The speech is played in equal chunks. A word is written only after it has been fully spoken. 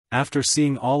After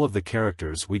seeing all of the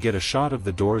characters, we get a shot of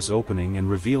the doors opening and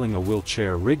revealing a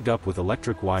wheelchair rigged up with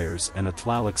electric wires and a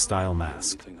Tlaloc-style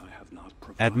mask.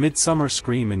 At Midsummer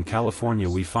Scream in California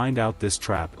we find out this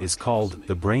trap is called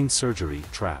the brain surgery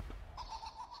trap.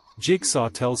 Jigsaw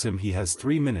tells him he has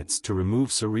 3 minutes to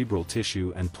remove cerebral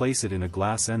tissue and place it in a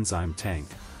glass enzyme tank.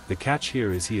 The catch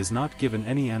here is he is not given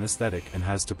any anesthetic and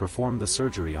has to perform the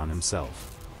surgery on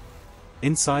himself.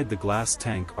 Inside the glass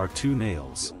tank are 2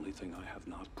 nails.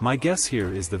 My guess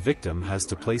here is the victim has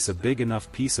to place a big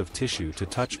enough piece of tissue to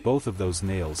touch both of those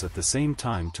nails at the same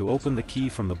time to open the key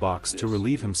from the box to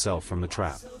relieve himself from the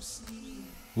trap.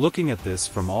 Looking at this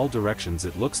from all directions,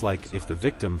 it looks like if the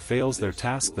victim fails their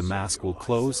task the mask will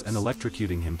close and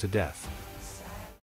electrocuting him to death.